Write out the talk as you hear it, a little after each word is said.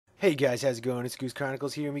Hey guys, how's it going? It's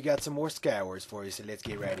GooseChronicles here, and we got some more Skywars for you, so let's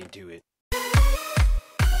get right into it.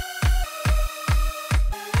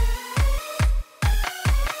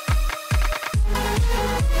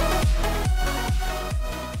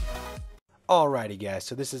 Alrighty guys,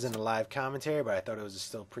 so this isn't a live commentary, but I thought it was a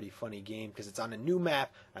still pretty funny game because it's on a new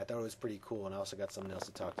map. I thought it was pretty cool, and I also got something else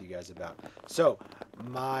to talk to you guys about. So,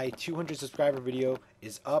 my 200 subscriber video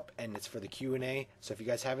is up, and it's for the Q&A. So if you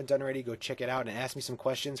guys haven't done already, go check it out and ask me some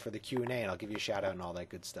questions for the Q&A, and I'll give you a shout out and all that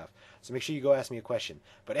good stuff. So make sure you go ask me a question.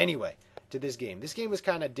 But anyway, to this game. This game was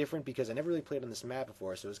kind of different because I never really played on this map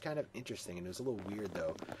before, so it was kind of interesting, and it was a little weird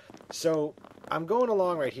though. So I'm going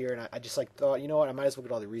along right here, and I just thought, you know what, I might as well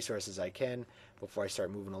get all the resources I can before I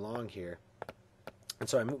start moving along here. And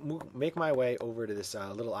so I make my way over to this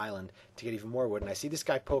little island to get even more wood, and I see this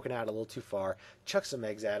guy poking out a little too far, chuck some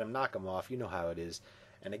eggs at him, knock him off, you know how it is.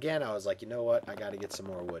 And again, I was like, you know what, I gotta get some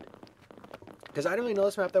more wood. Because I don't really know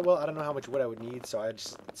this map that well, I don't know how much wood I would need, so I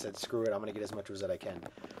just said, screw it, I'm gonna get as much wood as I can.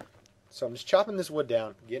 So I'm just chopping this wood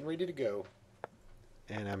down, getting ready to go,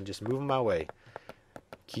 and I'm just moving my way.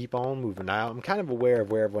 Keep on moving. Now I'm kind of aware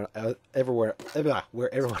of where everyone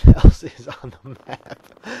else is on the map,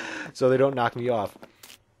 so they don't knock me off.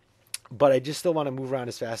 But I just still want to move around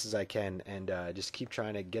as fast as I can, and just keep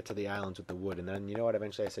trying to get to the islands with the wood. And then, you know what?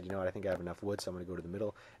 Eventually, I said, you know what? I think I have enough wood, so I'm going to go to the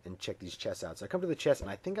middle and check these chests out. So I come to the chest, and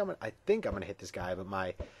I think I'm gonna hit this guy, but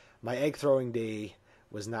my egg throwing day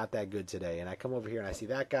was not that good today. And I come over here and I see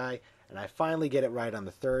that guy, and I finally get it right on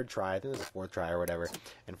the third try. I think it was the fourth try or whatever,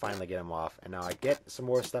 and finally get him off. And now I get some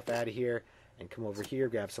more stuff out of here and come over here,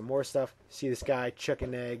 grab some more stuff. See this guy, chuck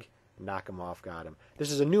an egg, knock him off, got him.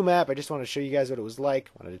 This is a new map. I just want to show you guys what it was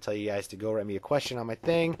like. Wanted to tell you guys to go write me a question on my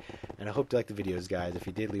thing, and I hope you like the videos, guys. If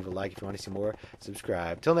you did, leave a like. If you want to see more,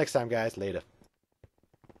 subscribe. Till next time, guys. Later.